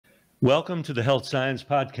Welcome to the Health Science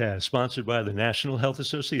Podcast, sponsored by the National Health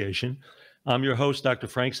Association. I'm your host, Dr.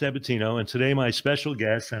 Frank Sabatino, and today my special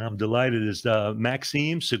guest, and I'm delighted, is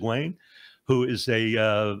Maxime Sigouin, who is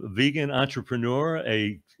a vegan entrepreneur,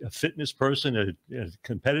 a fitness person, a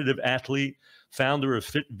competitive athlete, founder of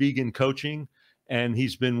Fit Vegan Coaching, and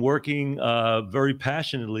he's been working very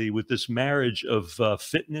passionately with this marriage of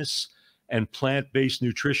fitness and plant-based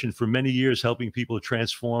nutrition for many years, helping people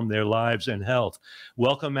transform their lives and health.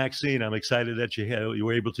 Welcome, Maxine. I'm excited that you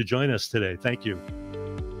were able to join us today. Thank you.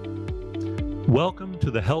 Welcome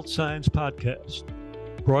to the Health Science Podcast,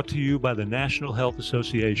 brought to you by the National Health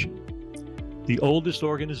Association, the oldest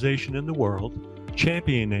organization in the world,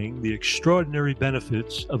 championing the extraordinary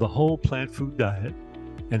benefits of a whole plant food diet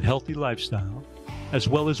and healthy lifestyle, as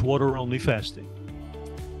well as water-only fasting.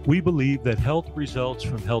 We believe that health results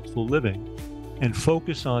from healthful living and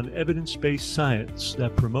focus on evidence-based science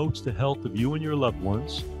that promotes the health of you and your loved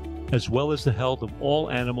ones, as well as the health of all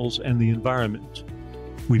animals and the environment.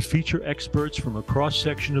 We feature experts from a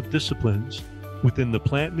cross-section of disciplines within the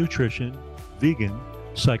plant nutrition, vegan,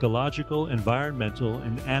 psychological, environmental,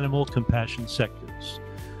 and animal compassion sectors.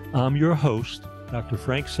 I'm your host, Dr.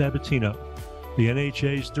 Frank Sabatino, the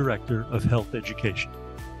NHA's Director of Health Education.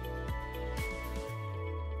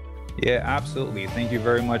 Yeah, absolutely. Thank you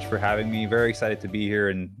very much for having me. Very excited to be here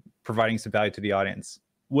and providing some value to the audience.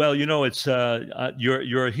 Well, you know, it's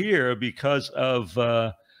you're here because of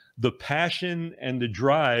the passion and the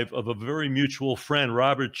drive of a very mutual friend,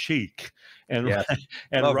 Robert Cheek. And yes.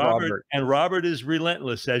 and Robert is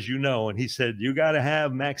relentless, as you know. And he said, "You got to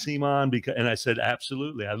have Maxime on," because, and I said,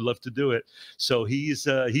 "Absolutely, I'd love to do it." So he's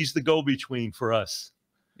the go-between for us.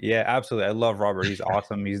 Yeah, absolutely. I love Robert. He's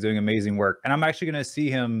awesome. He's doing amazing work. And I'm actually going to see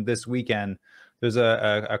him this weekend. There's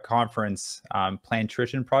a conference,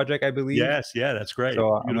 Plantrition Project, I believe. Yes. Yeah, that's great.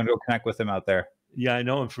 So I'm going to go connect with him out there. Yeah, I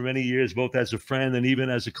know him for many years, both as a friend and even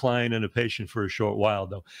as a client and a patient for a short while,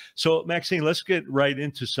 though. So, Maxine, let's get right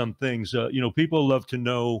into some things. People love to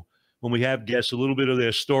know, when we have guests, a little bit of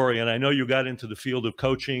their story. And I know you got into the field of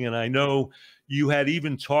coaching, and I know you had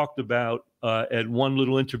even talked about at one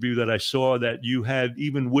little interview that I saw that you had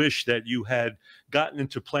even wished that you had gotten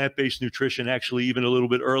into plant-based nutrition actually even a little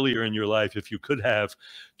bit earlier in your life, if you could have.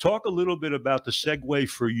 Talk a little bit about the segue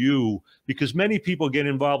for you, because many people get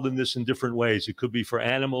involved in this in different ways. It could be for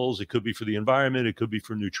animals, it could be for the environment, it could be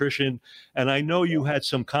for nutrition. And I know you had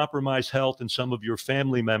some compromised health in some of your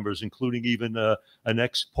family members, including even an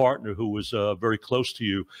ex-partner who was very close to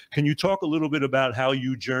you. Can you talk a little bit about how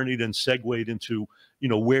you journeyed and segued into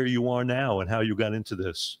where you are now and how you got into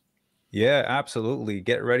this? Yeah, absolutely.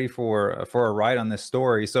 Get ready for a ride on this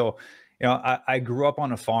story. So, I grew up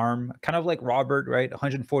on a farm, kind of like Robert, right?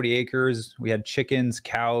 140 acres. We had chickens,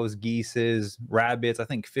 cows, geese, rabbits, I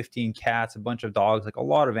think 15 cats, a bunch of dogs, like a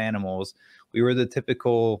lot of animals. We were the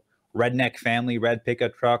typical redneck family, red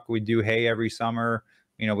pickup truck. We do hay every summer.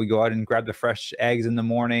 We go out and grab the fresh eggs in the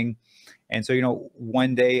morning. And so,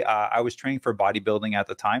 one day I was training for bodybuilding at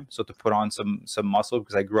the time. So to put on some muscle,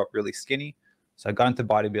 because I grew up really skinny. So I got into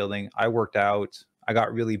bodybuilding. I worked out. I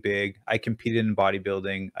got really big. I competed in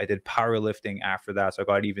bodybuilding. I did powerlifting after that. So I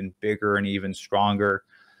got even bigger and even stronger.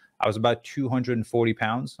 I was about 240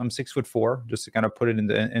 pounds. I'm 6'4", just to kind of put it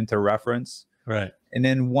into reference. Right. And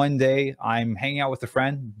then one day I'm hanging out with a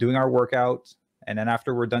friend, doing our workout. And then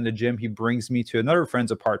after we're done the gym, he brings me to another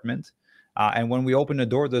friend's apartment. And when we open the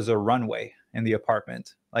door, there's a runway in the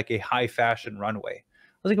apartment, like a high fashion runway.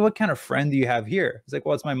 I was like, "What kind of friend do you have here?" He's like,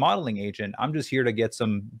 "Well, it's my modeling agent. I'm just here to get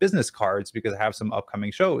some business cards because I have some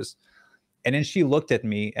upcoming shows." And then she looked at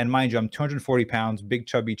me, and mind you, I'm 240 pounds, big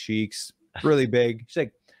chubby cheeks, really big. She's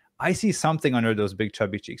like, "I see something under those big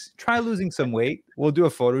chubby cheeks. Try losing some weight. We'll do a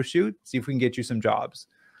photo shoot, see if we can get you some jobs."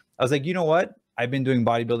 I was like, "You know what? I've been doing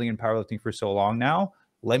bodybuilding and powerlifting for so long now.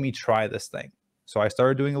 Let me try this thing." So I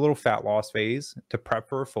started doing a little fat loss phase to prep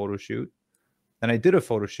for a photo shoot. Then I did a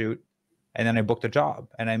photo shoot. And then I booked a job,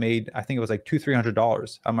 and I made, I think it was like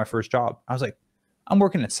 $200-300 on my first job. I was like, I'm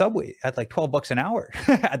working at Subway at like $12 an hour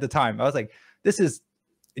at the time. I was like, this is,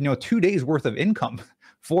 2 days worth of income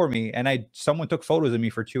for me. And someone took photos of me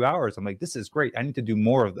for 2 hours. I'm like, this is great. I need to do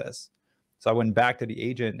more of this. So I went back to the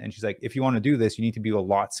agent, and she's like, if you want to do this, you need to be a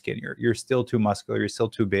lot skinnier. You're still too muscular. You're still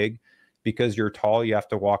too big. Because you're tall, you have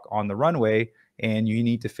to walk on the runway, and you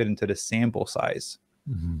need to fit into the sample size.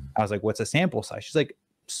 Mm-hmm. I was like, what's a sample size? She's like,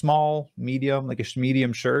 small, medium, like a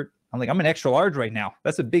medium shirt. I'm like, I'm an extra large right now.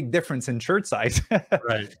 That's a big difference in shirt size.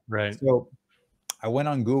 Right. So I went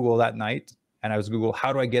on Google that night, and I was Google,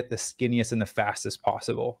 how do I get the skinniest and the fastest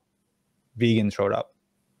possible? Vegan showed up,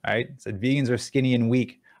 right? It said vegans are skinny and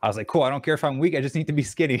weak. I was like, cool, I don't care if I'm weak, I just need to be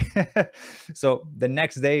skinny. So the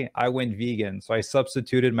next day I went vegan. So I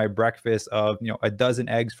substituted my breakfast of, a dozen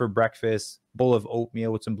eggs for breakfast, bowl of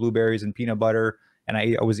oatmeal with some blueberries and peanut butter. And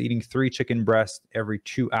I was eating 3 chicken breasts every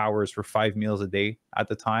 2 hours for 5 meals a day at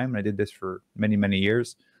the time. And I did this for many, many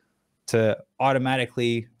years. To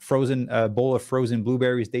automatically a bowl of frozen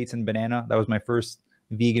blueberries, dates, and banana. That was my first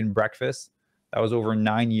vegan breakfast. That was over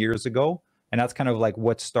 9 years ago. And that's kind of like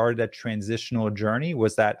what started that transitional journey,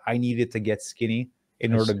 was that I needed to get skinny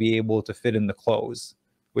in order to be able to fit in the clothes.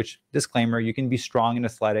 Which, disclaimer, you can be strong and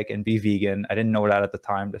athletic and be vegan. I didn't know that at the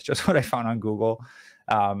time. That's just what I found on Google.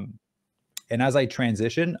 And as I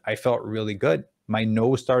transitioned, I felt really good. My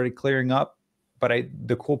nose started clearing up. But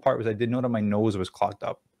the cool part was I didn't know that my nose was clogged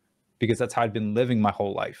up, because that's how I'd been living my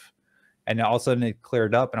whole life. And then all of a sudden it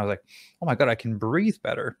cleared up and I was like, oh my God, I can breathe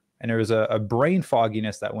better. And there was a brain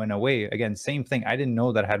fogginess that went away. Again, same thing. I didn't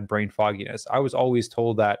know that I had brain fogginess. I was always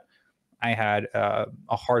told that I had a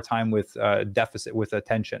hard time with deficit with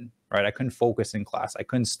attention, right? I couldn't focus in class. I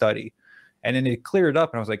couldn't study. And then it cleared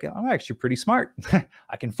up and I was like, I'm actually pretty smart.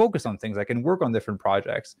 I can focus on things. I can work on different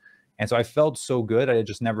projects. And so I felt so good. I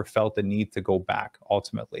just never felt the need to go back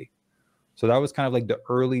ultimately. So that was kind of like the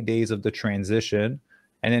early days of the transition.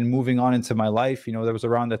 And then moving on into my life, there was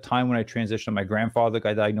around the time when I transitioned, my grandfather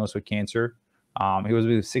got diagnosed with cancer. He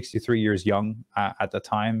was 63 years young at the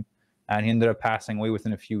time, and he ended up passing away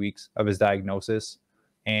within a few weeks of his diagnosis.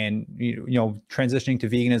 And, transitioning to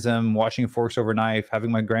veganism, watching Forks Over Knife,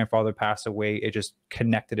 having my grandfather pass away, it just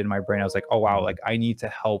connected in my brain. I was like, oh, wow, like I need to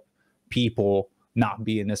help people not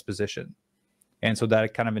be in this position. And so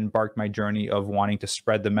that kind of embarked my journey of wanting to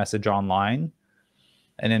spread the message online.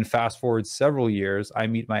 And then fast forward several years, I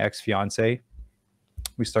meet my ex-fiance.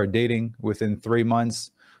 We start dating. Within 3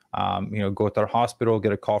 months, go to the hospital,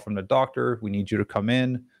 get a call from the doctor. We need you to come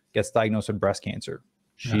in. Gets diagnosed with breast cancer.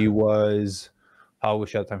 She was, how old was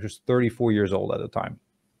she at the time? She was 34 years old at the time.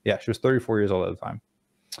 Yeah, she was 34 years old at the time.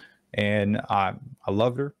 And I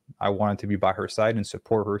loved her. I wanted to be by her side and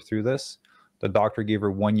support her through this. The doctor gave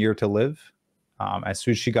her 1 year to live. As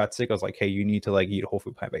soon as she got sick, I was like, hey, you need to eat whole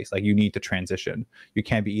food plant-based. You need to transition. You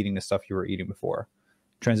can't be eating the stuff you were eating before.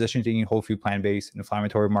 Transitioning to eating whole food plant-based,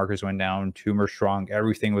 inflammatory markers went down, tumor shrunk,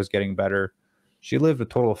 everything was getting better. She lived a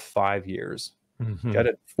total of 5 years. She had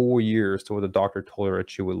 4 years to what the doctor told her that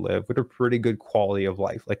she would live, with a pretty good quality of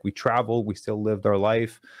life. We traveled, we still lived our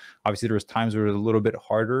life. Obviously, there was times where it was a little bit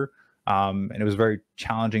harder. And it was a very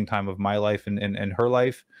challenging time of my life and her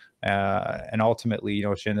life. And ultimately,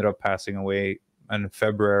 she ended up passing away in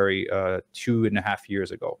February, 2.5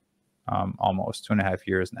 years ago, almost 2.5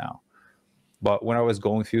 years now. But when I was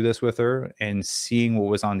going through this with her and seeing what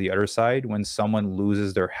was on the other side, when someone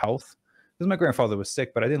loses their health, because my grandfather was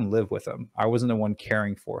sick, but I didn't live with him. I wasn't the one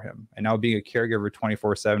caring for him. And now being a caregiver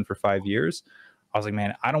 24/7 for 5 years, I was like,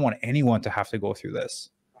 man, I don't want anyone to have to go through this.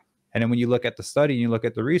 And then when you look at the study and you look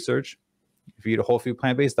at the research, if you eat a whole food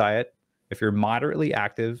plant-based diet, if you're moderately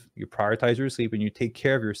active, you prioritize your sleep, and you take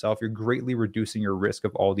care of yourself, you're greatly reducing your risk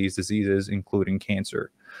of all these diseases, including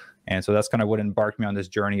cancer. And so that's kind of what embarked me on this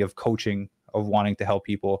journey of coaching, of wanting to help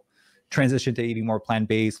people transition to eating more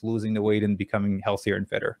plant-based, losing the weight, and becoming healthier and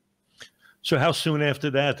fitter. So how soon after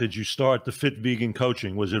that did you start the Fit Vegan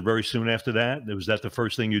coaching? Was it very soon after that? Was that the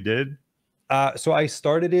first thing you did? So I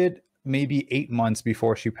started it maybe 8 months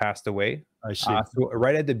before she passed away. I see. So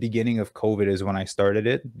right at the beginning of COVID is when I started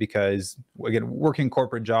it, because again, working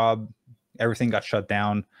corporate job, everything got shut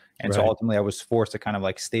down. And so ultimately I was forced to kind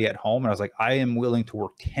of stay at home. And I was like, I am willing to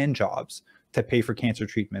work 10 jobs to pay for cancer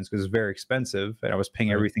treatments, because it's very expensive. And I was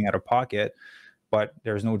paying everything out of pocket, but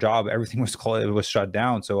there was no job. Everything was closed. It was shut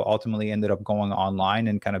down. So ultimately ended up going online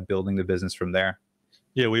and kind of building the business from there.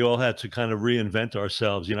 Yeah, we all had to kind of reinvent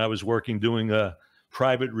ourselves. I was doing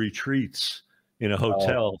private retreats in a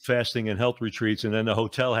hotel, fasting and health retreats, and then the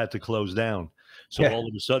hotel had to close down. So all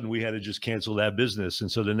of a sudden we had to just cancel that business.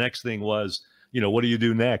 And so the next thing was, what do you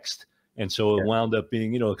do next? And so it wound up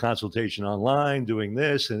being, a consultation online, doing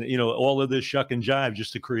this and, all of this shuck and jive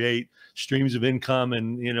just to create streams of income.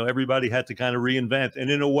 And, everybody had to kind of reinvent. And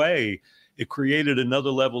in a way, it created another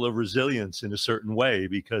level of resilience in a certain way,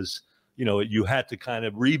 because, you had to kind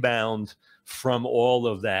of rebound from all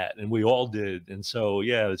of that, and we all did. And so,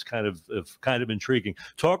 yeah, it's kind of intriguing.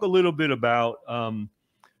 Talk a little bit about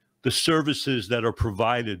the services that are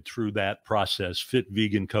provided through that process, Fit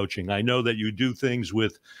Vegan Coaching. I know that you do things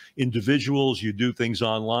with individuals, you do things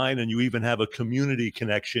online, and you even have a community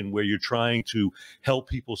connection where you're trying to help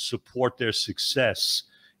people support their success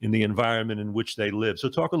in the environment in which they live. So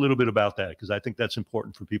talk a little bit about that, because I think that's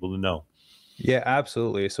important for people to know. Yeah,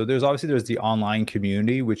 absolutely. So there's the online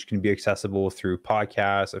community, which can be accessible through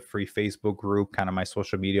podcasts, a free Facebook group, kind of my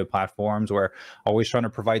social media platforms, where always trying to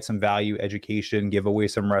provide some value, education, give away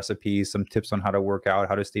some recipes, some tips on how to work out,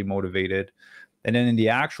 how to stay motivated. And then in the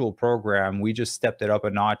actual program, we just stepped it up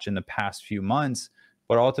a notch in the past few months.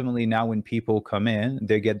 But ultimately, now when people come in,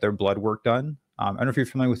 they get their blood work done. I don't know if you're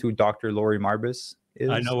familiar with who Dr. Lori Marbus is.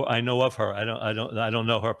 I know of her. I don't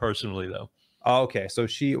know her personally though. Oh, okay, so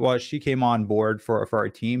she came on board for our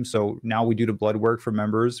team. So now we do the blood work for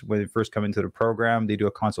members when they first come into the program. They do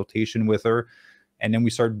a consultation with her, and then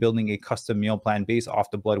we start building a custom meal plan based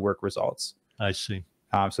off the blood work results. I see.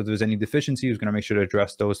 So if there's any deficiencies, we're going to make sure to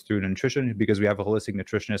address those through nutrition because we have a holistic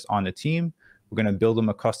nutritionist on the team. We're going to build them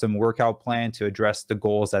a custom workout plan to address the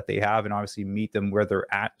goals that they have and obviously meet them where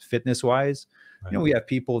they're at fitness wise. Right. You know, we have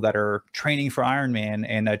people that are training for Ironman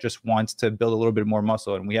and that just wants to build a little bit more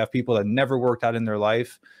muscle. And we have people that never worked out in their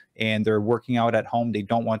life and they're working out at home. They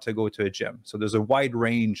don't want to go to a gym. So there's a wide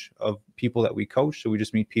range of people that we coach. So we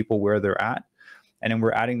just meet people where they're at. And then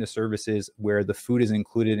we're adding the services where the food is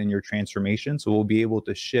included in your transformation. So we'll be able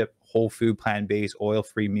to ship whole food, plant-based,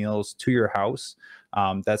 oil-free meals to your house.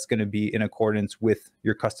 That's going to be in accordance with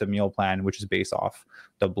your custom meal plan, which is based off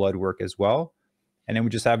the blood work as well. And then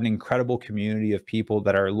we just have an incredible community of people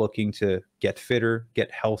that are looking to get fitter,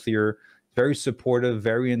 get healthier, very supportive,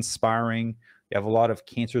 very inspiring. You have a lot of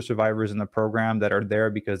cancer survivors in the program that are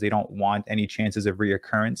there because they don't want any chances of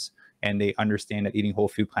reoccurrence. And they understand that eating whole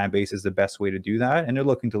food plant-based is the best way to do that. And they're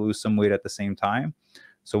looking to lose some weight at the same time.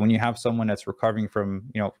 So when you have someone that's recovering from,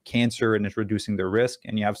 cancer and is reducing their risk,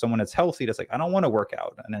 and you have someone that's healthy, that's like, I don't want to work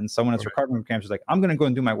out. And then someone that's recovering from cancer is like, I'm going to go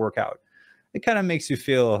and do my workout. It kind of makes you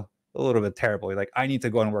feel a little bit terrible. You're like, I need to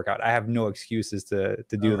go and work out. I have no excuses to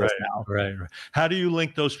do this now. Right. How do you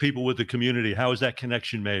link those people with the community? How is that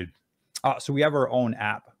connection made? So we have our own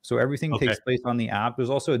app. So everything takes place on the app.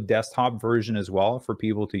 There's also a desktop version as well for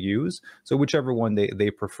people to use. So whichever one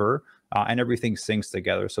they prefer, and everything syncs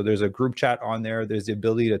together. So there's a group chat on there. There's the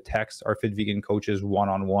ability to text our Fit Vegan coaches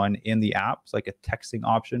one-on-one in the app. It's like a texting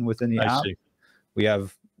option within the app. See. We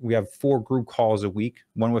have 4 group calls a week,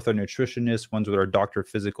 one with our nutritionist, one's with our doctor of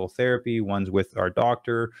physical therapy, one's with our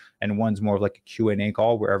doctor, and one's more of like a Q&A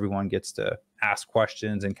call where everyone gets to ask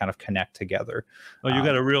questions and kind of connect together. Oh, you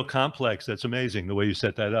got a real complex. That's amazing the way you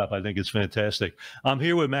set that up. I think it's fantastic. I'm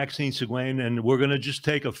here with Maxime Sigouin, and we're going to just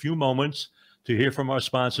take a few moments to hear from our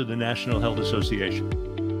sponsor, the National Health Association.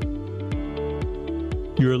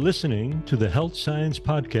 You're listening to the Health Science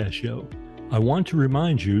Podcast Show. I want to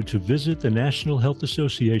remind you to visit the National Health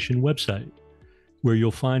Association website, where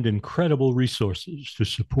you'll find incredible resources to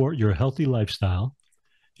support your healthy lifestyle,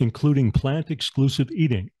 including plant-exclusive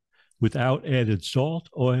eating without added salt,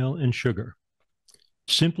 oil, and sugar.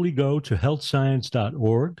 Simply go to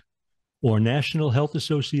healthscience.org or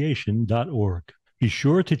nationalhealthassociation.org. Be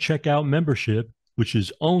sure to check out membership, which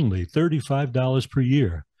is only $35 per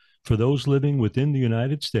year for those living within the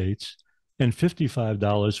United States and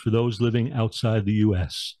 $55 for those living outside the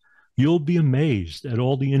U.S. You'll be amazed at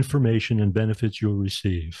all the information and benefits you'll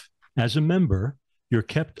receive. As a member, you're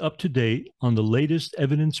kept up to date on the latest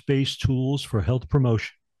evidence-based tools for health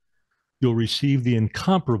promotion. You'll receive the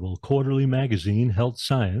incomparable quarterly magazine, Health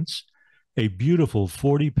Science, a beautiful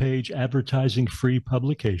 40-page advertising-free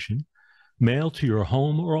publication mailed to your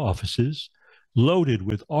home or offices, loaded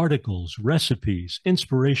with articles, recipes,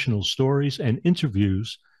 inspirational stories, and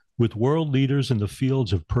interviews with world leaders in the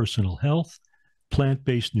fields of personal health,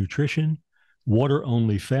 plant-based nutrition,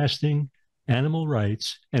 water-only fasting, animal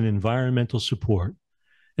rights, and environmental support.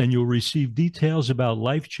 And you'll receive details about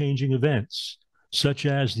life-changing events, such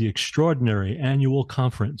as the extraordinary annual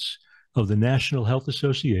conference of the National Health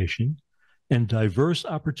Association and diverse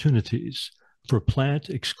opportunities for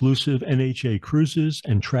plant-exclusive NHA cruises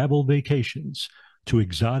and travel vacations to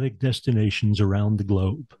exotic destinations around the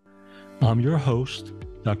globe. I'm your host,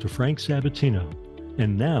 Dr. Frank Sabatino,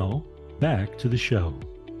 and now back to the show.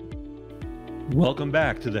 Welcome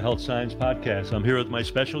back to the Health Science Podcast. I'm here with my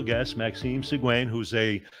special guest, Maxime Sigouin, who's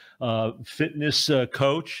a fitness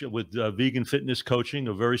coach with Vegan Fitness Coaching,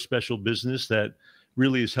 a very special business that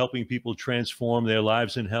really is helping people transform their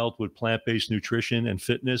lives and health with plant-based nutrition and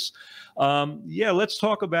fitness. Let's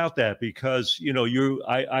talk about that because,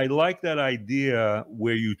 I like that idea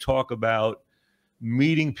where you talk about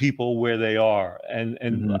meeting people where they are. And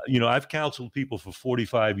I've counseled people for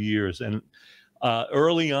 45 years. And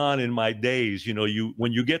early on in my days,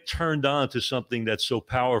 when you get turned on to something that's so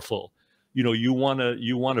powerful, you want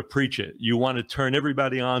to preach it. You want to turn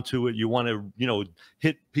everybody onto it. You want to,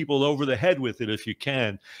 hit people over the head with it if you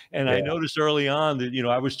can. And I noticed early on that,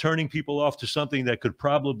 I was turning people off to something that could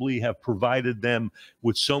probably have provided them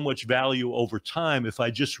with so much value over time if I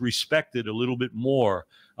just respected a little bit more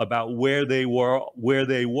about where they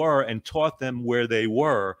were and taught them where they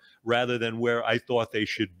were rather than where I thought they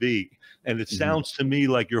should be. And it sounds to me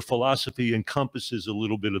like your philosophy encompasses a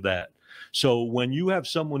little bit of that. So when you have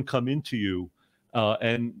someone come into you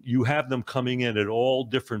and you have them coming in at all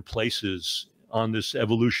different places on this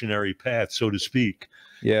evolutionary path, so to speak,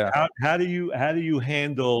 how do you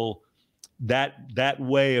handle that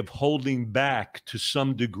way of holding back to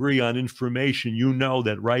some degree on information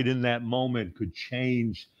that right in that moment could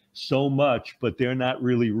change so much, but they're not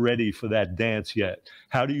really ready for that dance yet?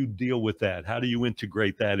 How do you deal with that? How do you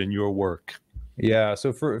integrate that in your work? Yeah,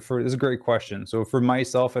 so for this is a great question. So for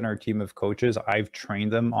myself and our team of coaches, I've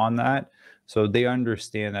trained them on that. So they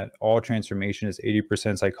understand that all transformation is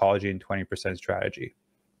 80% psychology and 20% strategy.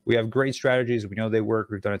 We have great strategies. We know they work.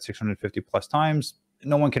 We've done it 650 plus times.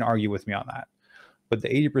 No one can argue with me on that. But the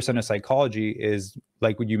 80% of psychology is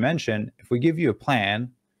like what you mentioned. If we give you a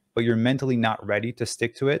plan, but you're mentally not ready to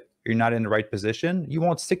stick to it, you're not in the right position, you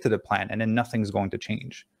won't stick to the plan, and then nothing's going to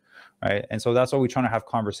change. Right. And so that's why we're trying to have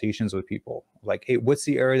conversations with people like, hey, what's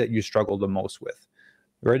the area that you struggle the most with?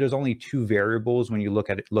 Right. There's only two variables when you look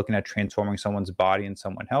at it, looking at transforming someone's body and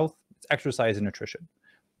someone's health. It's exercise and nutrition.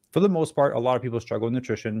 For the most part, a lot of people struggle with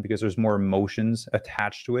nutrition because there's more emotions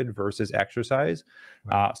attached to it versus exercise.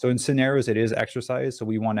 Right. So in scenarios, it is exercise. So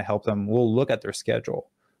we want to help them. We'll look at their schedule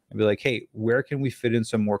and be like, hey, where can we fit in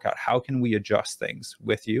some workout? How can we adjust things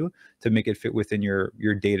with you to make it fit within your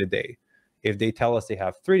day-to-day? If they tell us they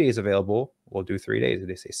have 3 days available, we'll do 3 days. If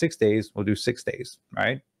they say 6 days, we'll do 6 days,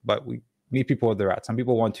 right? But we meet people where they're at. Some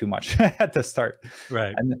people want too much at the start.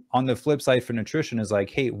 Right. And on the flip side for nutrition is like,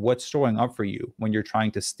 hey, what's showing up for you when you're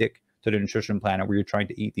trying to stick to the nutrition plan or where you're trying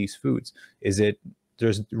to eat these foods? Is it,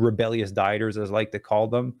 there's rebellious dieters, as I like to call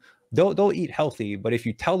them. They'll eat healthy, but if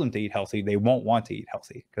you tell them to eat healthy, they won't want to eat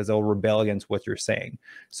healthy because they'll rebel against what you're saying.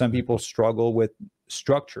 Some people struggle with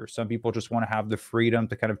structure. Some people just want to have the freedom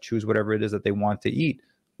to kind of choose whatever it is that they want to eat,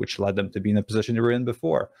 which led them to be in the position they were in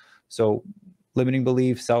before. So limiting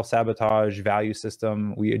belief, self-sabotage, value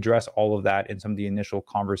system, we address all of that in some of the initial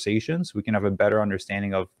conversations. We can have a better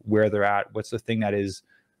understanding of where they're at, what's the thing that is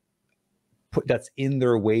that's in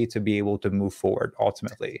their way to be able to move forward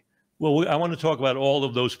ultimately. Well, I want to talk about all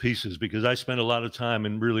of those pieces because I spent a lot of time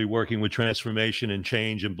in really working with transformation and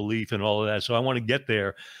change and belief and all of that. So I want to get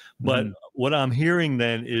there. But what I'm hearing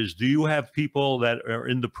then is, do you have people that are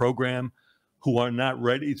in the program who are not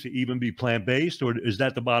ready to even be plant-based, or is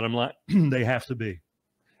that the bottom line? They have to be.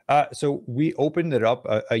 So we opened it up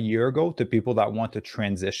a year ago to people that want to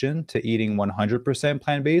transition to eating 100%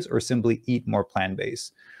 plant-based or simply eat more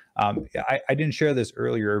plant-based. I didn't share this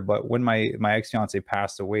earlier, but when my ex-fiance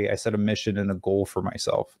passed away, I set a mission and a goal for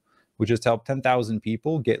myself, which is to help 10,000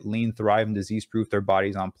 people get lean, thrive, and disease-proof their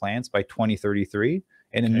bodies on plants by 2033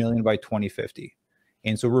 and 1 million by 2050.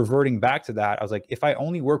 And so reverting back to that, I was like, if I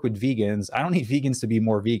only work with vegans, I don't need vegans to be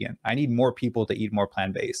more vegan. I need more people to eat more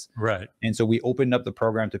plant-based. Right. And so we opened up the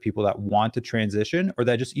program to people that want to transition or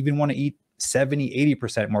that just even want to eat 70,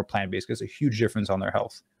 80% more plant-based because it's a huge difference on their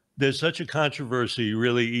health. There's such a controversy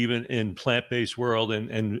really even in plant-based world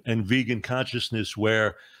and vegan consciousness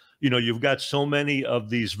where, you've got so many of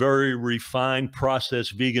these very refined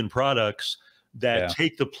processed vegan products that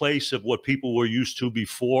take the place of what people were used to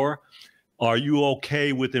before. Are you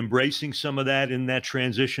okay with embracing some of that in that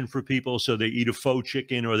transition for people? So they eat a faux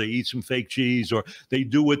chicken or they eat some fake cheese or they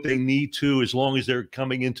do what they need to as long as they're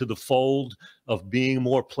coming into the fold of being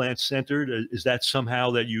more plant-centered? Is that somehow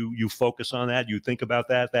that you focus on that? You think about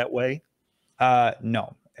that way?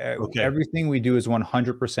 No. Okay. Everything we do is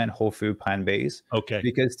 100% whole food plant-based. Okay.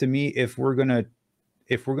 Because to me, if we're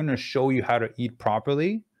gonna show you how to eat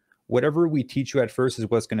properly, whatever we teach you at first is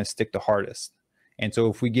what's gonna stick the hardest. And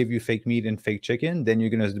so if we give you fake meat and fake chicken, then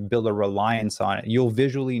you're going to build a reliance on it. You'll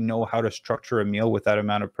visually know how to structure a meal with that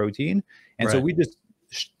amount of protein. And so we just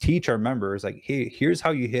teach our members like, hey, here's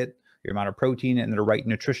how you hit your amount of protein and the right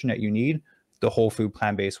nutrition that you need the whole food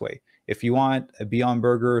plant-based way. If you want a Beyond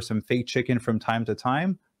Burger or some fake chicken from time to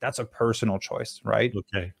time, that's a personal choice, right?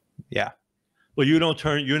 Okay. Yeah. Well, you're not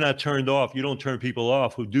turned off. You don't turn people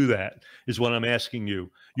off who do that, is what I'm asking you.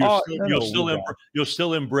 You'll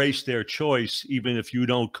still embrace their choice, even if you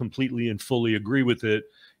don't completely and fully agree with it.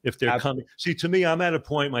 if they're coming. See, to me, I'm at a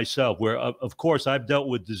point myself where, of course, I've dealt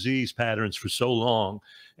with disease patterns for so long,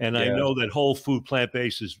 and I know that whole food,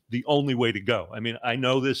 plant-based is the only way to go. I mean, I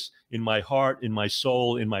know this in my heart, in my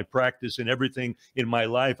soul, in my practice, in everything in my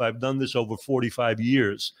life. I've done this over 45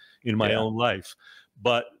 years in my own life.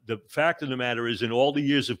 But the fact of the matter is, in all the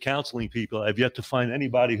years of counseling people, I've yet to find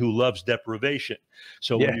anybody who loves deprivation.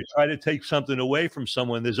 So when you try to take something away from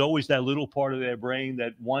someone, there's always that little part of their brain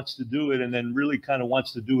that wants to do it and then really kind of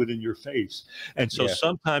wants to do it in your face. And so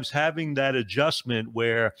sometimes having that adjustment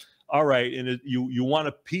where, all right, and you want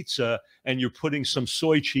a pizza and you're putting some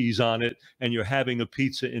soy cheese on it and you're having a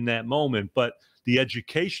pizza in that moment. But the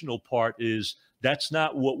educational part is that's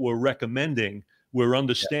not what we're recommending. We're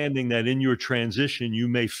understanding that in your transition, you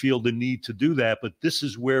may feel the need to do that, but this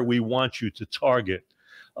is where we want you to target.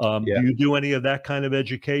 Do you do any of that kind of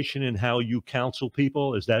education in how you counsel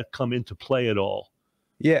people? Has that come into play at all?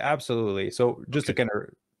 Yeah, absolutely. So just to kind of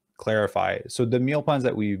clarify, so the meal plans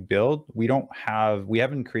that we build, we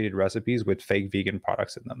haven't created recipes with fake vegan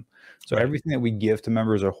products in them. So everything that we give to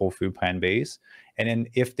members are whole food plant based. And then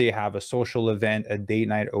if they have a social event, a date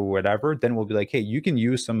night or whatever, then we'll be like, hey, you can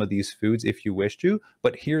use some of these foods if you wish to,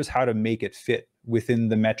 but here's how to make it fit within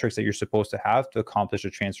the metrics that you're supposed to have to accomplish the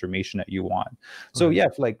transformation that you want. So yeah,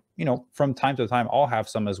 like, you know, from time to time, I'll have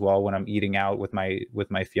some as well when I'm eating out with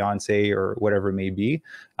my fiance or whatever it may be.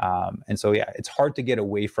 And so, yeah, it's hard to get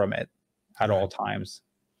away from it at all times.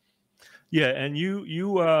 Yeah. And you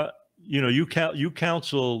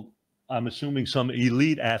counsel, I'm assuming, some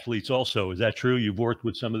elite athletes also. Is that true? You've worked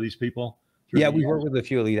with some of these people? Yeah, we work with a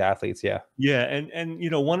few elite athletes. Yeah. Yeah. And, you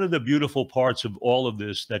know, one of the beautiful parts of all of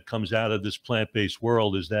this that comes out of this plant-based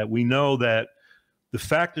world is that we know that the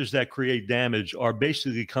factors that create damage are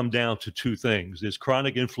basically come down to two things. There's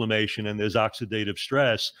chronic inflammation and there's oxidative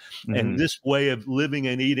stress. And this way of living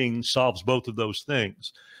and eating solves both of those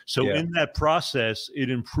things. So in that process, it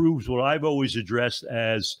improves what I've always addressed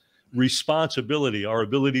as responsibility, our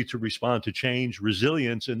ability to respond to change,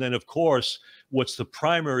 resilience, and then, of course, what's the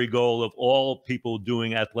primary goal of all people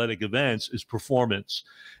doing athletic events is performance.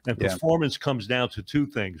 And performance comes down to two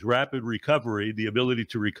things: rapid recovery, the ability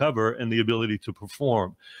to recover, and the ability to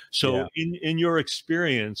perform. So in your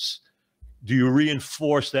experience, do you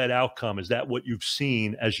reinforce that outcome? Is that what you've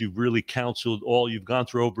seen as you've really counseled you've gone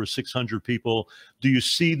through over 600 people? Do you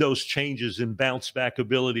see those changes in bounce back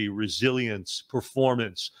ability, resilience,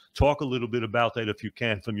 performance? Talk a little bit about that if you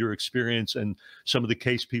can, from your experience and some of the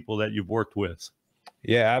case people that you've worked with.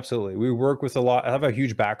 Yeah, absolutely. We work with a lot. I have a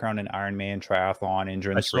huge background in Ironman, triathlon,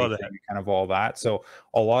 endurance racing, kind of all that. So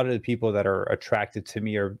a lot of the people that are attracted to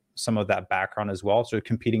me are some of that background as well. So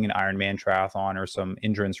competing in Ironman, triathlon, or some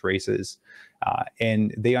endurance races.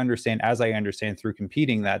 And they understand, as I understand through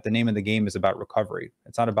competing, that the name of the game is about recovery.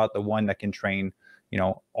 It's not about the one that can train, you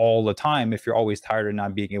know, all the time if you're always tired and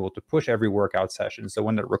not being able to push every workout session. It's the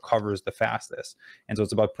one that recovers the fastest. And so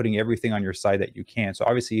it's about putting everything on your side that you can. So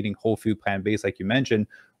obviously eating whole food plant-based, like you mentioned,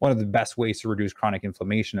 one of the best ways to reduce chronic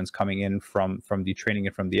inflammation is coming in from the training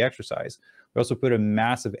and from the exercise. We also put a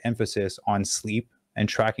massive emphasis on sleep and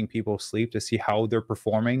tracking people's sleep to see how they're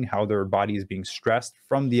performing, how their body is being stressed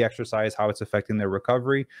from the exercise, how it's affecting their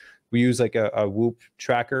recovery. We use like a Whoop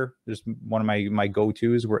tracker. There's one of my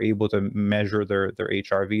go-tos. We're able to measure their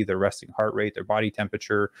HRV, their resting heart rate, their body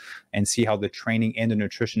temperature, and see how the training and the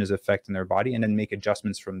nutrition is affecting their body, and then make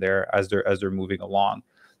adjustments from there as they're moving along.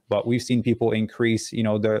 But we've seen people increase, you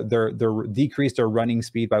know, their decrease their running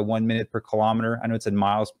speed by 1 minute per kilometer. I know it's in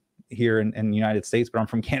miles here in the United States, but I'm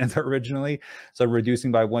from Canada originally. So reducing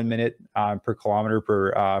by 1 minute per kilometer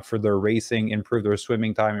for their racing, improve their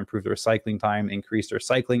swimming time, improve their cycling time, increase their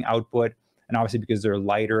cycling output. And obviously because they're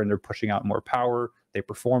lighter and they're pushing out more power, they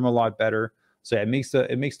perform a lot better. So it makes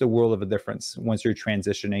the world of a difference once you're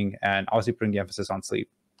transitioning, and obviously putting the emphasis on sleep.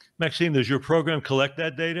 Maxime, does your program collect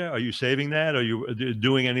that data? Are you saving that? Are you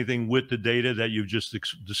doing anything with the data that you've just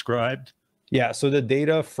described? Yeah, so the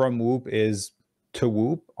data from Whoop is to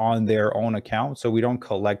Whoop on their own account. So we don't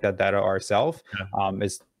collect that data ourselves.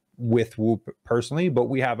 It's with Whoop personally, but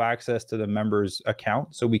we have access to the members'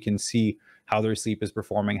 account so we can see how their sleep is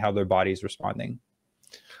performing, how their body is responding.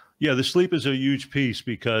 Yeah, the sleep is a huge piece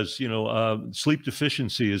because, you know, sleep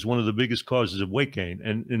deficiency is one of the biggest causes of weight gain.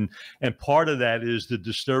 And part of that is the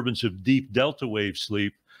disturbance of deep delta wave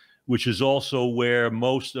sleep, which is also where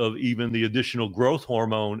most of even the additional growth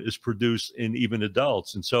hormone is produced in even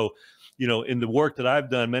adults. And so, you know, in the work that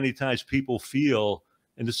I've done, many times people feel,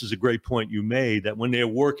 and this is a great point you made, that when they're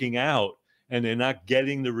working out and they're not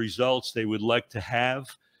getting the results they would like to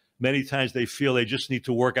have, many times they feel they just need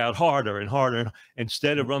to work out harder and harder,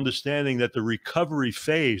 instead of understanding that the recovery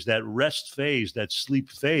phase, that rest phase, that sleep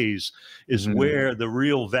phase is where the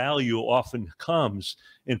real value often comes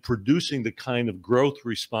in producing the kind of growth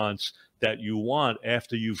response that you want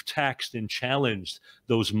after you've taxed and challenged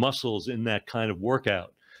those muscles in that kind of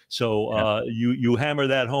workout. So you hammer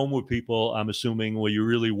that home with people, I'm assuming, where you're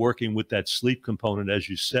really working with that sleep component, as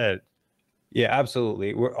you said. Yeah,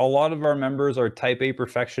 absolutely. A lot of our members are type A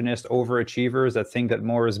perfectionist overachievers that think that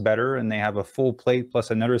more is better, and they have a full plate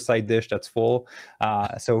plus another side dish that's full.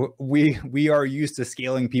 So we are used to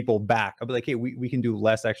scaling people back. I'll be like, hey, we can do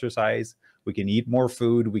less exercise, we can eat more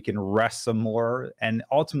food, we can rest some more, and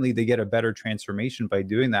ultimately they get a better transformation by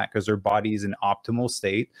doing that because their body is in optimal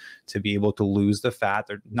state to be able to lose the fat.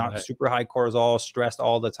 They're not super high cortisol, stressed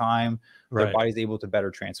all the time. Their body's able to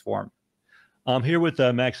better transform. I'm here with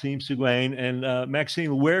Maxime Sigouin. And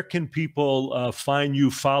Maxime, where can people find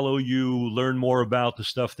you, follow you, learn more about the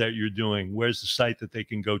stuff that you're doing? Where's the site that they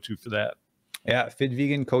can go to for that? Yeah,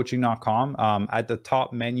 fitvegancoaching.com. At the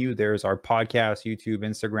top menu, there's our podcast, YouTube,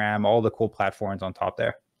 Instagram, all the cool platforms on top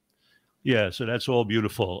there. Yeah, so that's all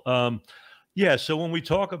beautiful. Yeah, so when we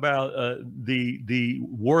talk about the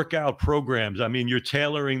workout programs, I mean, you're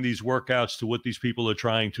tailoring these workouts to what these people are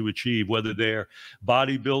trying to achieve, whether they're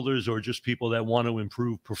bodybuilders or just people that want to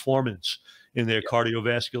improve performance in their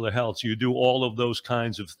cardiovascular health. So you do all of those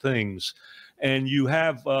kinds of things. And you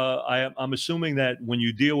have, I'm assuming that when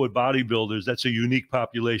you deal with bodybuilders, that's a unique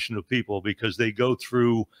population of people because they go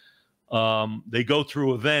through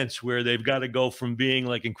events where they've got to go from being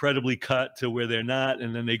like incredibly cut to where they're not,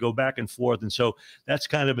 and then they go back and forth. And so that's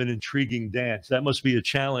kind of an intriguing dance. That must be a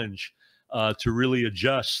challenge to really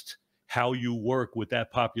adjust how you work with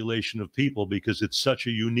that population of people because it's such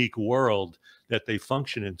a unique world that they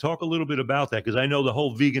function in. Talk a little bit about that, because I know the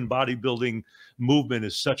whole vegan bodybuilding movement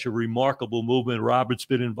is such a remarkable movement. Robert's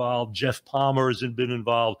been involved. Jeff Palmer has been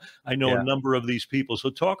involved. I know a number of these people. So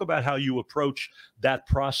talk about how you approach that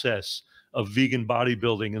process of vegan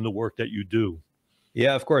bodybuilding and the work that you do.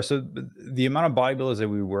 Yeah, of course. So the amount of bodybuilders that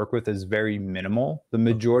we work with is very minimal. The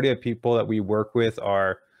majority of people that we work with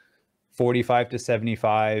are 45 to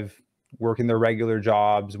 75, working their regular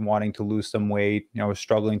jobs, wanting to lose some weight,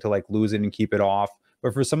 struggling to like lose it and keep it off.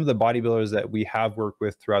 But for some of the bodybuilders that we have worked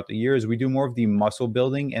with throughout the years, we do more of the muscle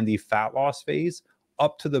building and the fat loss phase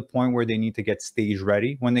up to the point where they need to get stage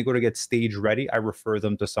ready. When they go to get stage ready, I refer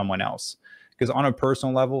them to someone else. Because on a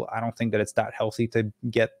personal level, I don't think that it's that healthy to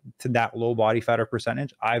get to that low body fat or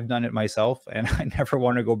percentage. I've done it myself and I never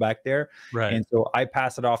want to go back there. Right. And so I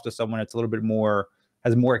pass it off to someone that's a little bit more,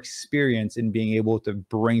 has more experience in being able to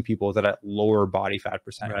bring people to that lower body fat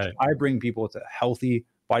percentage. Right. I bring people to healthy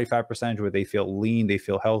body fat percentage where they feel lean, they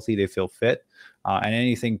feel healthy, they feel fit. And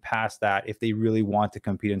anything past that, if they really want to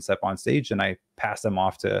compete and step on stage, then I pass them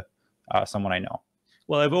off to someone I know.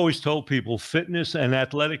 Well, I've always told people fitness and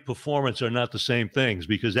athletic performance are not the same things,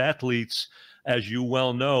 because athletes, as you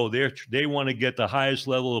well know, they want to get the highest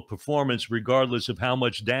level of performance regardless of how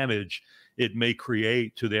much damage it may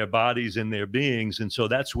create to their bodies and their beings. And so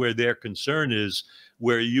that's where their concern is,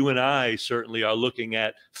 where you and I certainly are looking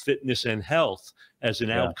at fitness and health as an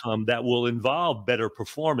outcome that will involve better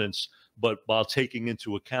performance, but while taking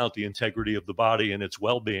into account the integrity of the body and its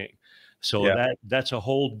well-being. So that's a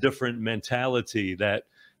whole different mentality that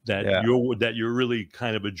you're really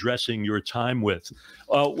kind of addressing your time with.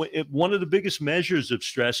 One of the biggest measures of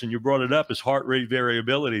stress, and you brought it up, is heart rate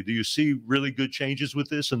variability. Do you see really good changes with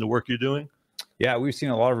this and the work you're doing? Yeah, we've seen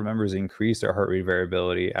a lot of our members increase their heart rate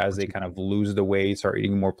variability as they kind of lose the weight, start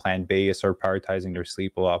eating more plant-based, start prioritizing their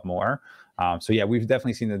sleep a lot more. So yeah, we've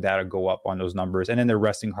definitely seen the data go up on those numbers, and then their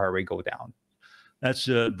resting heart rate go down. That's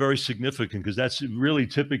very significant, because that's really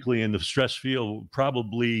typically in the stress field,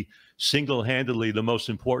 probably single-handedly the most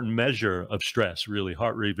important measure of stress, really,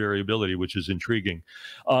 heart rate variability, which is intriguing.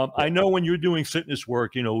 I know when you're doing fitness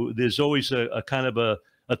work, there's always a kind of a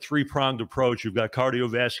three-pronged approach. You've got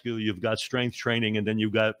cardiovascular, you've got strength training, and then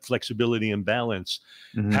you've got flexibility and balance.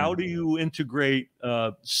 How do you integrate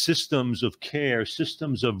systems of care,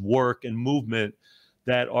 systems of work and movement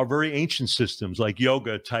that are very ancient systems like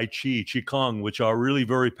yoga, Tai Chi, Qigong, which are really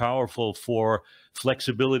very powerful for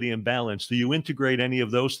flexibility and balance? Do you integrate any of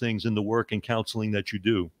those things in the work and counseling that you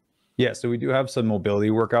do? Yeah, so we do have some mobility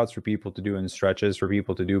workouts for people to do in stretches, for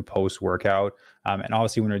people to do post-workout. And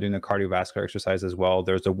obviously when they're doing the cardiovascular exercise as well,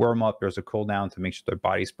 there's a warm-up, there's a cool-down to make sure their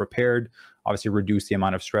body's prepared, obviously reduce the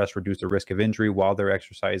amount of stress, reduce the risk of injury while they're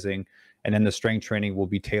exercising. And then the strength training will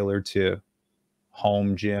be tailored to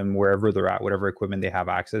home gym, wherever they're at, whatever equipment they have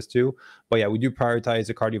access to. But yeah, we do prioritize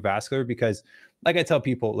the cardiovascular because like I tell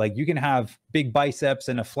people, like you can have big biceps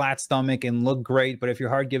and a flat stomach and look great, but if your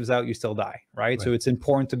heart gives out, you still die, right? So it's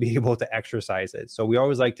important to be able to exercise it. So we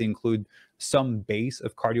always like to include some base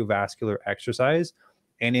of cardiovascular exercise.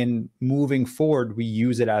 And in moving forward, we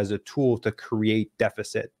use it as a tool to create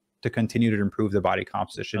deficit to continue to improve the body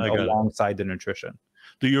composition alongside the nutrition.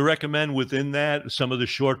 Do you recommend within that some of the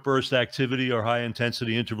short burst activity or high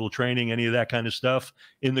intensity interval training, any of that kind of stuff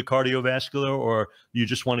in the cardiovascular, or you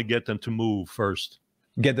just want to get them to move first?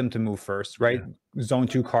 Get them to move first, right? Yeah. Zone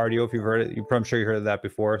 2 cardio, if you've heard it, I'm sure you heard of that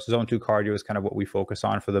before. So zone 2 cardio is kind of what we focus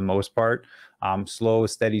on for the most part. Slow,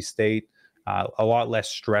 steady state, a lot less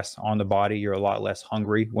stress on the body. You're a lot less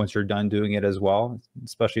hungry once you're done doing it as well,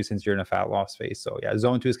 especially since you're in a fat loss phase. So yeah,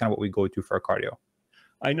 zone 2 is kind of what we go to for our cardio.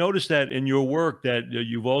 I noticed that in your work that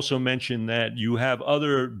you've also mentioned that you have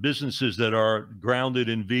other businesses that are grounded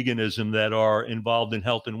in veganism that are involved in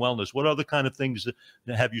health and wellness. What other kind of things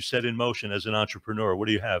have you set in motion as an entrepreneur? What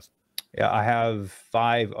do you have? Yeah, I have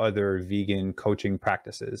 5 other vegan coaching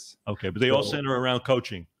practices. Okay, but they all center around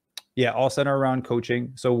coaching. Yeah, all center around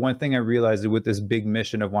coaching. So one thing I realized with this big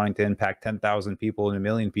mission of wanting to impact 10,000 people and 1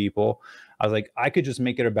 million people, I was like, I could just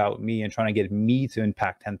make it about me and trying to get me to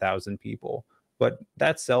impact 10,000 people. But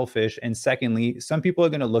that's selfish. And secondly, some people are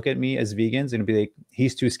going to look at me as vegans and be like,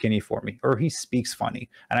 he's too skinny for me, or he speaks funny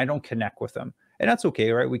and I don't connect with them. And that's okay,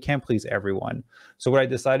 right? We can't please everyone. So what I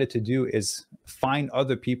decided to do is find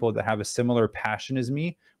other people that have a similar passion as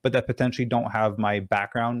me, but that potentially don't have my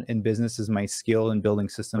background in business as my skill in building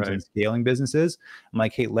systems and scaling businesses. I'm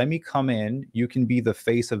like, hey, let me come in. You can be the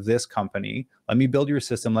face of this company. Let me build your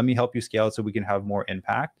system. Let me help you scale it so we can have more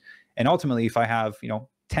impact. And ultimately, if I have,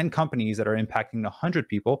 10 companies that are impacting 100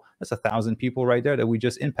 people, that's 1,000 people right there that we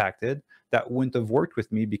just impacted that wouldn't have worked with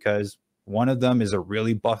me because one of them is a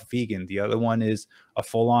really buff vegan. The other one is a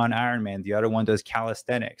full-on Ironman. The other one does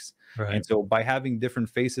calisthenics. Right. And so by having different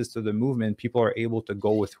faces to the movement, people are able to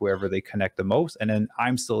go with whoever they connect the most. And then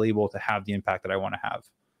I'm still able to have the impact that I want to have.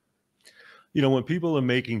 When people are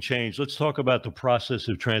making change, let's talk about the process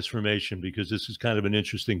of transformation, because this is kind of an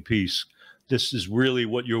interesting piece. This is really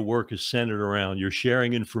what your work is centered around. You're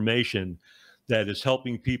sharing information that is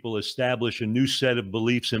helping people establish a new set of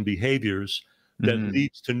beliefs and behaviors that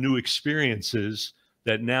leads to new experiences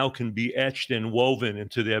that now can be etched and woven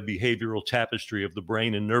into their behavioral tapestry of the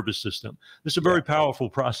brain and nervous system. This is a very powerful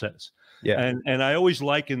process. Yeah. And I always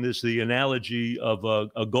liken this, the analogy of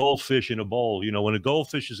a goldfish in a bowl. When a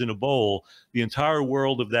goldfish is in a bowl, the entire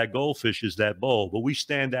world of that goldfish is that bowl. But we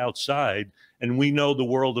stand outside and we know the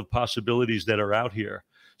world of possibilities that are out here.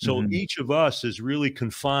 So each of us is really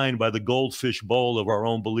confined by the goldfish bowl of our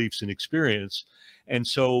own beliefs and experience. And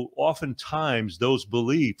so oftentimes those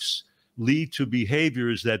beliefs lead to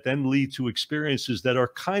behaviors that then lead to experiences that are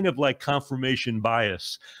kind of like confirmation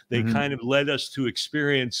bias. They kind of led us to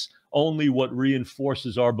experience only what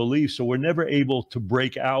reinforces our beliefs. So we're never able to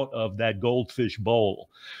break out of that goldfish bowl.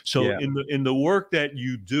 So in the work that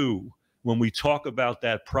you do, when we talk about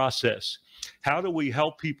that process, how do we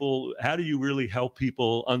help people? How do you really help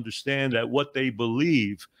people understand that what they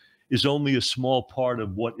believe is only a small part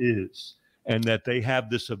of what is? And that they have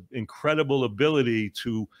this incredible ability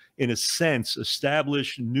to, in a sense,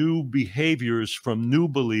 establish new behaviors from new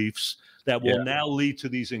beliefs that will now lead to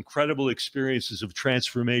these incredible experiences of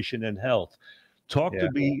transformation and health. Talk to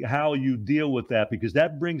me how you deal with that, because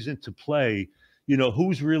that brings into play,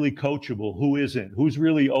 who's really coachable, who isn't, who's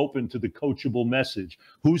really open to the coachable message,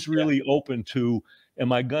 who's really open to,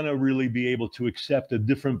 am I going to really be able to accept a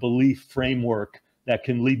different belief framework that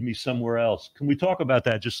can lead me somewhere else? Can we talk about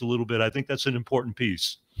that just a little bit? I think that's an important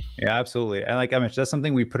piece. Yeah, absolutely. And like I mentioned, that's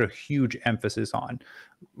something we put a huge emphasis on.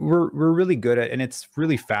 We're really good at, and it's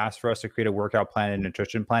really fast for us to create a workout plan and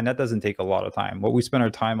nutrition plan. That doesn't take a lot of time. What we spend our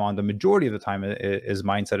time on, the majority of the time, is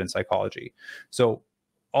mindset and psychology. So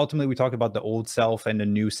ultimately, we talk about the old self and the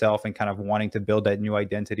new self and kind of wanting to build that new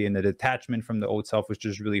identity, and the detachment from the old self, which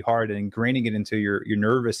is really hard, and ingraining it into your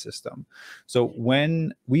nervous system. So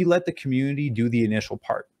when we let the community do the initial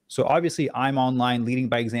part, so obviously I'm online leading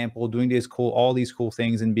by example, doing all these cool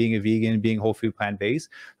things, and being a vegan, being whole food plant-based,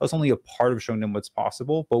 that's only a part of showing them what's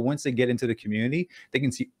possible. But once they get into the community, they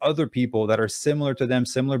can see other people that are similar to them,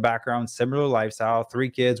 similar background, similar lifestyle, 3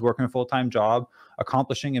 kids, working a full-time job,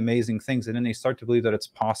 accomplishing amazing things. And then they start to believe that it's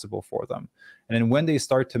possible for them. And then when they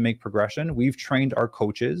start to make progression, we've trained our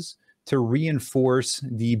coaches to reinforce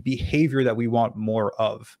the behavior that we want more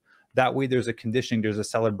of. That way there's a conditioning, there's a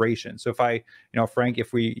celebration. So if Frank,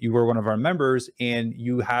 if you were one of our members and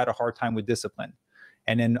you had a hard time with discipline,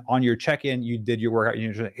 And then on your check-in, you did your workout.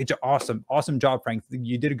 You're like, it's awesome job, Frank.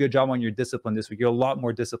 You did a good job on your discipline this week. You're a lot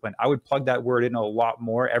more disciplined. I would plug that word in a lot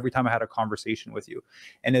more every time I had a conversation with you.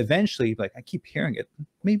 And eventually, like, I keep hearing it.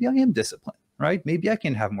 Maybe I am disciplined, right? Maybe I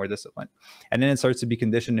can have more discipline. And then it starts to be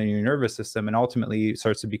conditioned in your nervous system, and ultimately it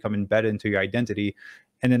starts to become embedded into your identity.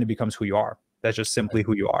 And then it becomes who you are. That's just simply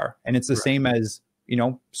who you are. And it's the same as, you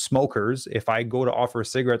know, smokers. If I go to offer a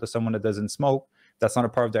cigarette to someone that doesn't smoke, that's not a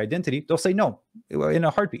part of their identity, they'll say no in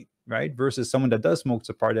a heartbeat, right? Versus someone that does smoke, it's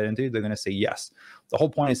a part of their identity, they're going to say yes. The whole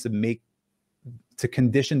point is to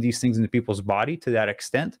condition these things into people's body to that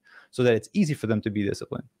extent so that it's easy for them to be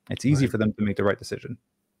disciplined. It's easy for them to make the right decision.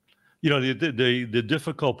 You know, the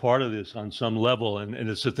difficult part of this on some level, and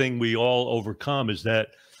it's the thing we all overcome, is that,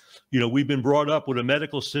 you know, we've been brought up with a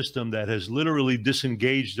medical system that has literally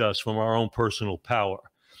disengaged us from our own personal power,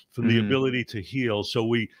 from the ability to heal. So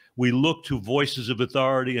we look to voices of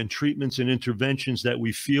authority and treatments and interventions that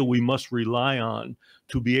we feel we must rely on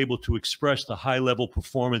to be able to express the high level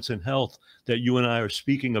performance and health that you and I are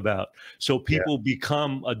speaking about. So people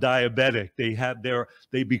become a diabetic.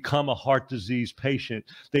 They become a heart disease patient.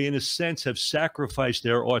 They, in a sense, have sacrificed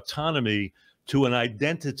their autonomy to an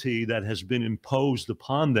identity that has been imposed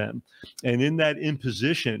upon them. And in that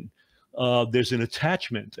imposition, there's an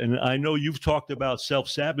attachment. And I know you've talked about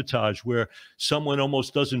self-sabotage, where someone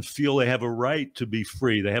almost doesn't feel they have a right to be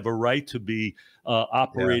free. They have a right to be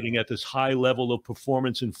operating at this high level of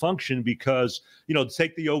performance and function because, you know,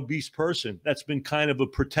 take the obese person. That's been kind of a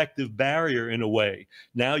protective barrier in a way.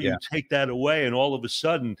 Now you take that away, and all of a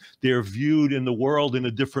sudden they're viewed in the world in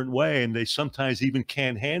a different way. And they sometimes even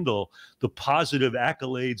can't handle the positive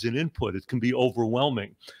accolades and input. It can be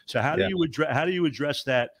overwhelming. So how do you address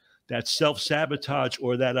that self-sabotage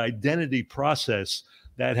or that identity process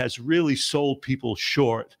that has really sold people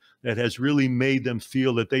short, that has really made them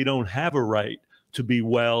feel that they don't have a right to be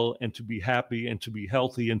well and to be happy and to be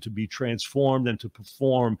healthy and to be transformed and to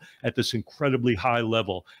perform at this incredibly high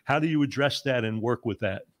level? How do you address that and work with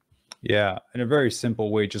that? Yeah, in a very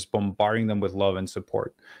simple way, just bombarding them with love and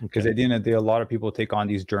support. Because at the end of the day, a lot of people take on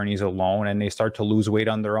these journeys alone and they start to lose weight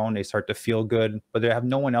on their own. They start to feel good, but they have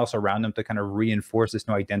no one else around them to kind of reinforce this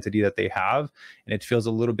new identity that they have. And it feels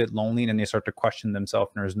a little bit lonely, and they start to question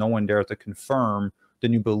themselves, and there's no one there to confirm the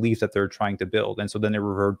new belief that they're trying to build. And so then they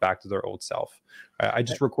revert back to their old self. I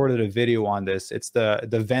just recorded a video on this. It's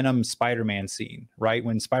the Venom Spider-Man scene, right?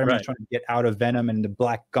 When Spider-Man is trying to get out of Venom and the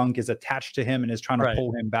black gunk is attached to him and is trying to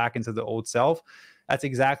pull him back into the old self. That's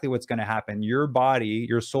exactly what's going to happen. Your body,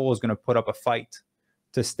 your soul is going to put up a fight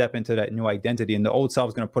to step into that new identity. And the old self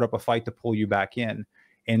is going to put up a fight to pull you back in.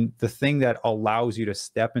 And the thing that allows you to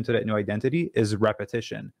step into that new identity is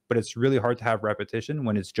repetition. But it's really hard to have repetition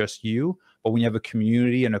when it's just you. But when you have a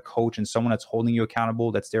community and a coach and someone that's holding you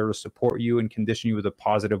accountable, that's there to support you and condition you with the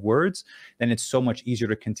positive words, then it's so much easier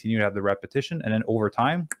to continue to have the repetition. And then over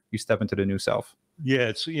time, you step into the new self.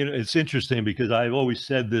 Yeah, it's interesting because I've always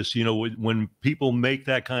said this, when people make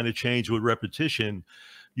that kind of change with repetition,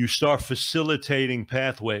 you start facilitating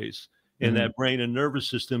pathways in that brain and nervous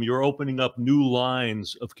system. You're opening up new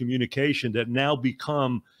lines of communication that now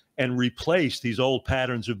become and replace these old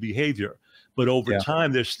patterns of behavior. But over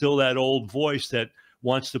time, there's still that old voice that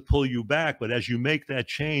wants to pull you back. But as you make that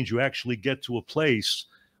change, you actually get to a place.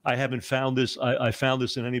 I haven't found this. I found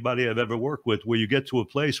this in anybody I've ever worked with, where you get to a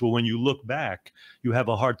place where when you look back, you have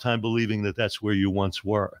a hard time believing that that's where you once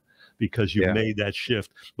were, because you made that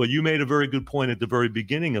shift. But you made a very good point at the very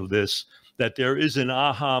beginning of this, that there is an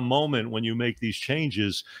aha moment when you make these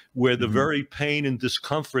changes where the very pain and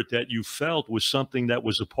discomfort that you felt was something that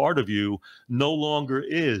was a part of you no longer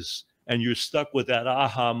is. And you're stuck with that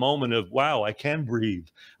aha moment of, wow, I can breathe.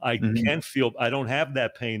 I can feel, I don't have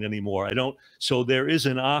that pain anymore. So there is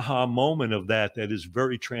an aha moment of that is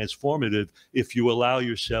very transformative if you allow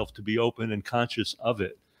yourself to be open and conscious of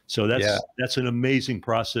it. So that's an amazing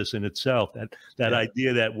process in itself. That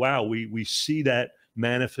idea that, wow, we see that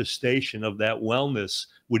manifestation of that wellness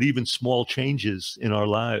with even small changes in our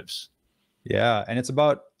lives. Yeah. And it's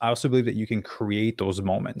about, I also believe that you can create those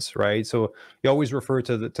moments, right? So you always refer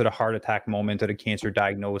to the heart attack moment, to the cancer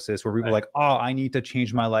diagnosis, where people are like, oh, I need to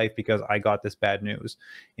change my life because I got this bad news.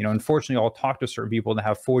 Unfortunately, I'll talk to certain people that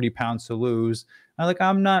have 40 pounds to lose. I'm like,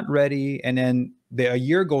 I'm not ready. And then a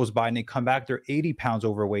year goes by and they come back, they're 80 pounds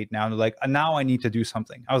overweight now. And they're like, now I need to do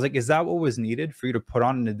something. I was like, is that what was needed for you to put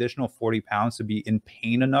on an additional 40 pounds to be in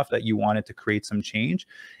pain enough that you wanted to create some change?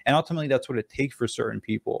 And ultimately, that's what it takes for certain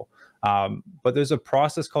people. But there's a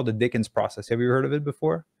process called the Dickens process. Have you heard of it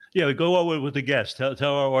before? Yeah, go over with the guest.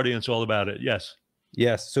 Tell our audience all about it. Yes.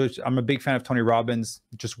 Yes, so I'm a big fan of Tony Robbins.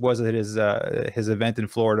 Just was at his event in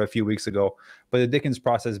Florida a few weeks ago. But the Dickens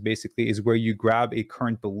process basically is where you grab a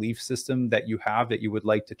current belief system that you have that you would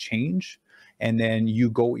like to change, and then you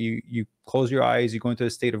close your eyes, you go into a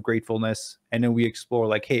state of gratefulness, and then we explore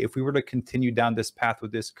like, hey, if we were to continue down this path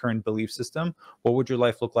with this current belief system, what would your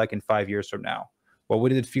life look like in 5 years from now? What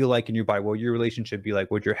would it feel like in your body? What would your relationship be like?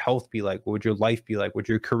 What would your health be like? What would your life be like? What would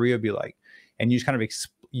your career be like? And you just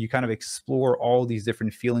kind of explore all these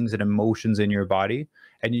different feelings and emotions in your body,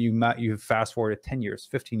 and you fast forward 10 years,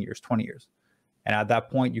 15 years, 20 years, and at that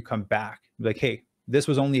point you come back like, hey, this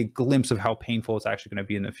was only a glimpse of how painful it's actually going to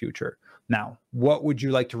be in the future. Now, what would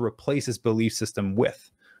you like to replace this belief system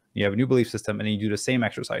with? You have a new belief system, and then you do the same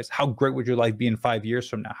exercise. How great would your life be in 5 years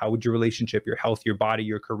from now? How would your relationship, your health, your body,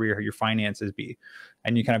 your career, your finances be?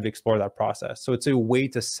 And you kind of explore that process. So it's a way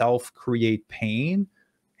to self-create pain,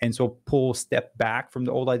 and so pull step back from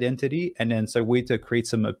the old identity, and then it's a way to create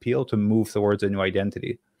some appeal to move towards a new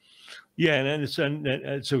identity. Yeah, and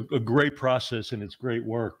it's a great process, and it's great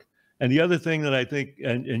work. And the other thing that I think,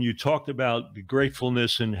 and you talked about the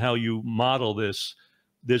gratefulness and how you model this,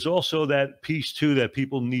 there's also that piece too that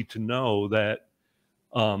people need to know that,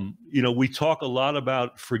 we talk a lot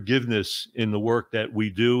about forgiveness in the work that we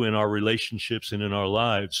do in our relationships and in our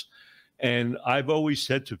lives. And I've always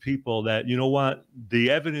said to people that, you know what,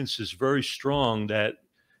 the evidence is very strong that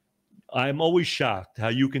I'm always shocked how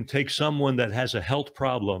you can take someone that has a health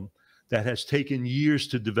problem that has taken years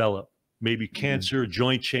to develop, maybe cancer,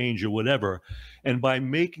 joint change, or whatever. And by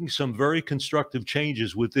making some very constructive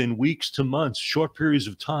changes within weeks to months, short periods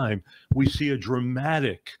of time, we see a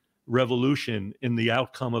dramatic revolution in the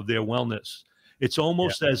outcome of their wellness. It's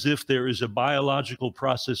almost as if there is a biological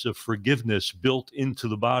process of forgiveness built into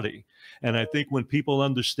the body. And I think when people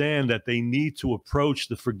understand that they need to approach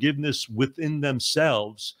the forgiveness within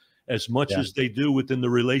themselves as much as they do within the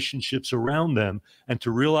relationships around them, and to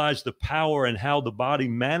realize the power and how the body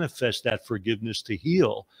manifests that forgiveness to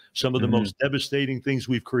heal some of the most devastating things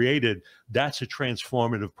we've created, that's a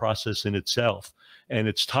transformative process in itself. And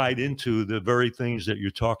it's tied into the very things that you're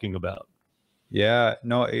talking about. Yeah,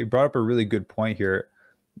 no, you brought up a really good point here.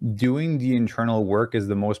 Doing the internal work is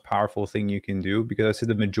the most powerful thing you can do, because I see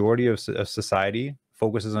the majority of society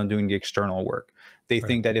focuses on doing the external work. They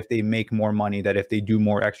think that if they make more money, that if they do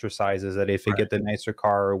more exercises, that if they get the nicer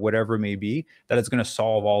car or whatever it may be, that it's going to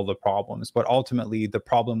solve all the problems. But ultimately, the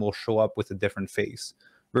problem will show up with a different face.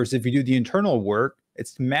 Versus if you do the internal work,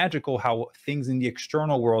 it's magical how things in the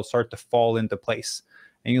external world start to fall into place.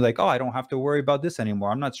 And you're like, oh, I don't have to worry about this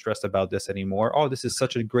anymore. I'm not stressed about this anymore. Oh, this is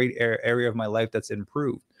such a great area of my life that's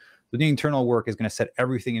improved. But the internal work is going to set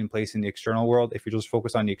everything in place in the external world. If you just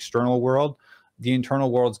focus on the external world, the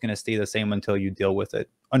internal world is going to stay the same until you deal with it,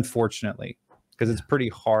 unfortunately, because it's pretty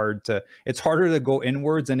hard it's harder to go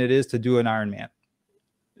inwards than it is to do an Ironman.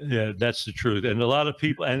 Yeah, that's the truth. And a lot of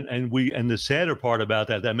people, and the sadder part about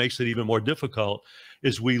that makes it even more difficult,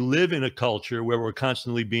 is we live in a culture where we're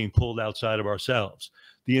constantly being pulled outside of ourselves.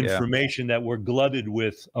 The information that we're glutted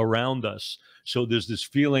with around us. So there's this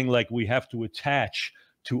feeling like we have to attach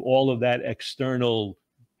to all of that external,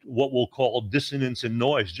 what we'll call dissonance and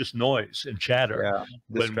noise, just noise and chatter.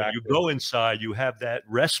 When you go inside, you have that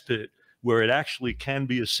respite where it actually can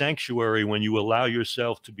be a sanctuary when you allow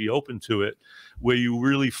yourself to be open to it, where you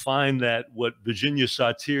really find that what Virginia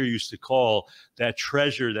Satir used to call that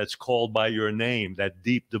treasure that's called by your name, that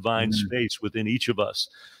deep divine space within each of us.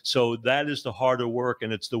 So that is the harder work,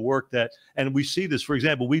 and it's the work that, and we see this, for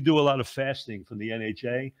example, we do a lot of fasting from the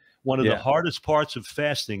NHA. One of the hardest parts of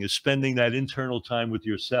fasting is spending that internal time with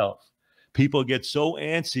yourself. People get so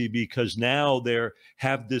antsy because now they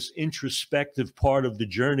have this introspective part of the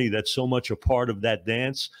journey that's so much a part of that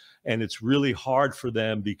dance. And it's really hard for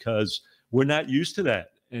them because we're not used to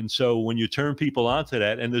that. And so when you turn people onto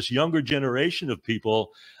that, and this younger generation of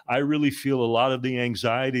people, I really feel a lot of the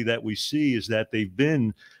anxiety that we see is that they've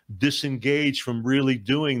been disengaged from really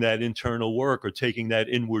doing that internal work or taking that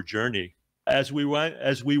inward journey. As we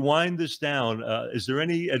wind this down, is there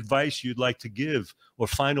any advice you'd like to give or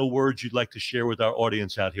final words you'd like to share with our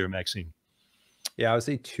audience out here, Maxime? Yeah, I would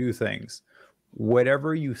say two things.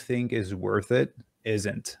 Whatever you think is worth it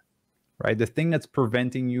isn't, right? The thing that's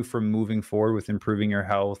preventing you from moving forward with improving your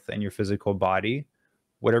health and your physical body,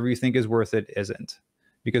 whatever you think is worth it isn't.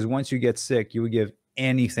 Because once you get sick, you would give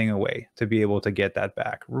anything away to be able to get that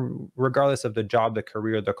back, regardless of the job, the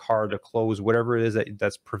career, the car, the clothes, whatever it is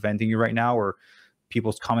that's preventing you right now, or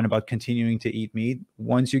people's comment about continuing to eat meat.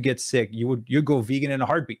 Once you get sick, you go vegan in a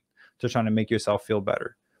heartbeat to trying to make yourself feel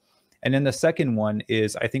better. And then the second one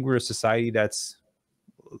is, I think we're a society that's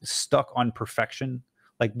stuck on perfection.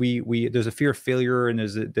 Like there's a fear of failure, and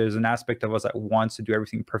there's an aspect of us that wants to do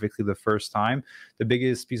everything perfectly the first time. The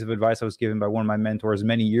biggest piece of advice I was given by one of my mentors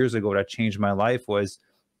many years ago that changed my life was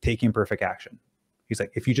take imperfect action. He's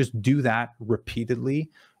like, if you just do that repeatedly,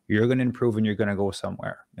 you're going to improve and you're going to go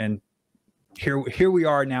somewhere. And here we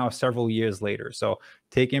are now, several years later. So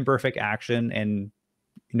take imperfect action, and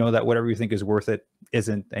you know that whatever you think is worth it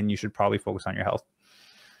isn't, and you should probably focus on your health.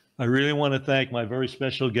 I really want to thank my very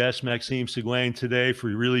special guest, Maxime Sigouin, today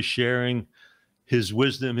for really sharing his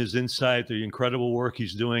wisdom, his insight, the incredible work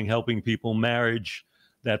he's doing, helping people marriage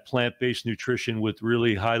that plant-based nutrition with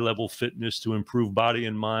really high-level fitness to improve body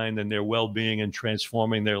and mind and their well-being and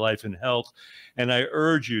transforming their life and health. And I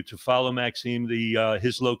urge you to follow Maxime.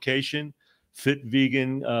 His location,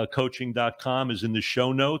 fitvegancoaching.com, is in the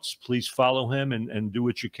show notes. Please follow him and do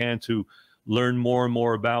what you can to learn more and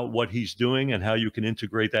more about what he's doing and how you can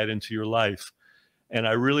integrate that into your life. And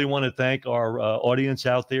I really want to thank our audience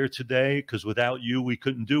out there today, because without you, we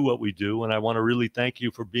couldn't do what we do. And I want to really thank you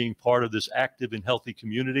for being part of this active and healthy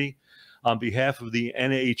community. On behalf of the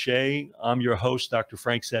NHA, I'm your host, Dr.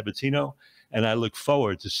 Frank Sabatino, and I look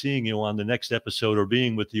forward to seeing you on the next episode, or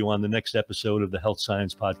being with you on the next episode of the Health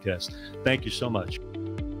Science Podcast. Thank you so much.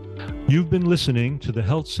 You've been listening to the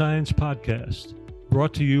Health Science Podcast,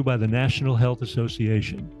 brought to you by the National Health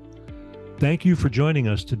Association. Thank you for joining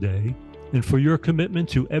us today, and for your commitment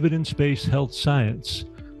to evidence-based health science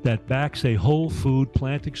that backs a whole food,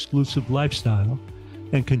 plant-exclusive lifestyle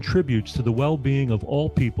and contributes to the well-being of all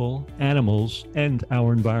people, animals, and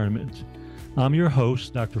our environment. I'm your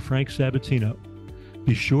host, Dr. Frank Sabatino.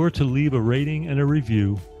 Be sure to leave a rating and a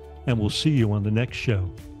review, and we'll see you on the next show.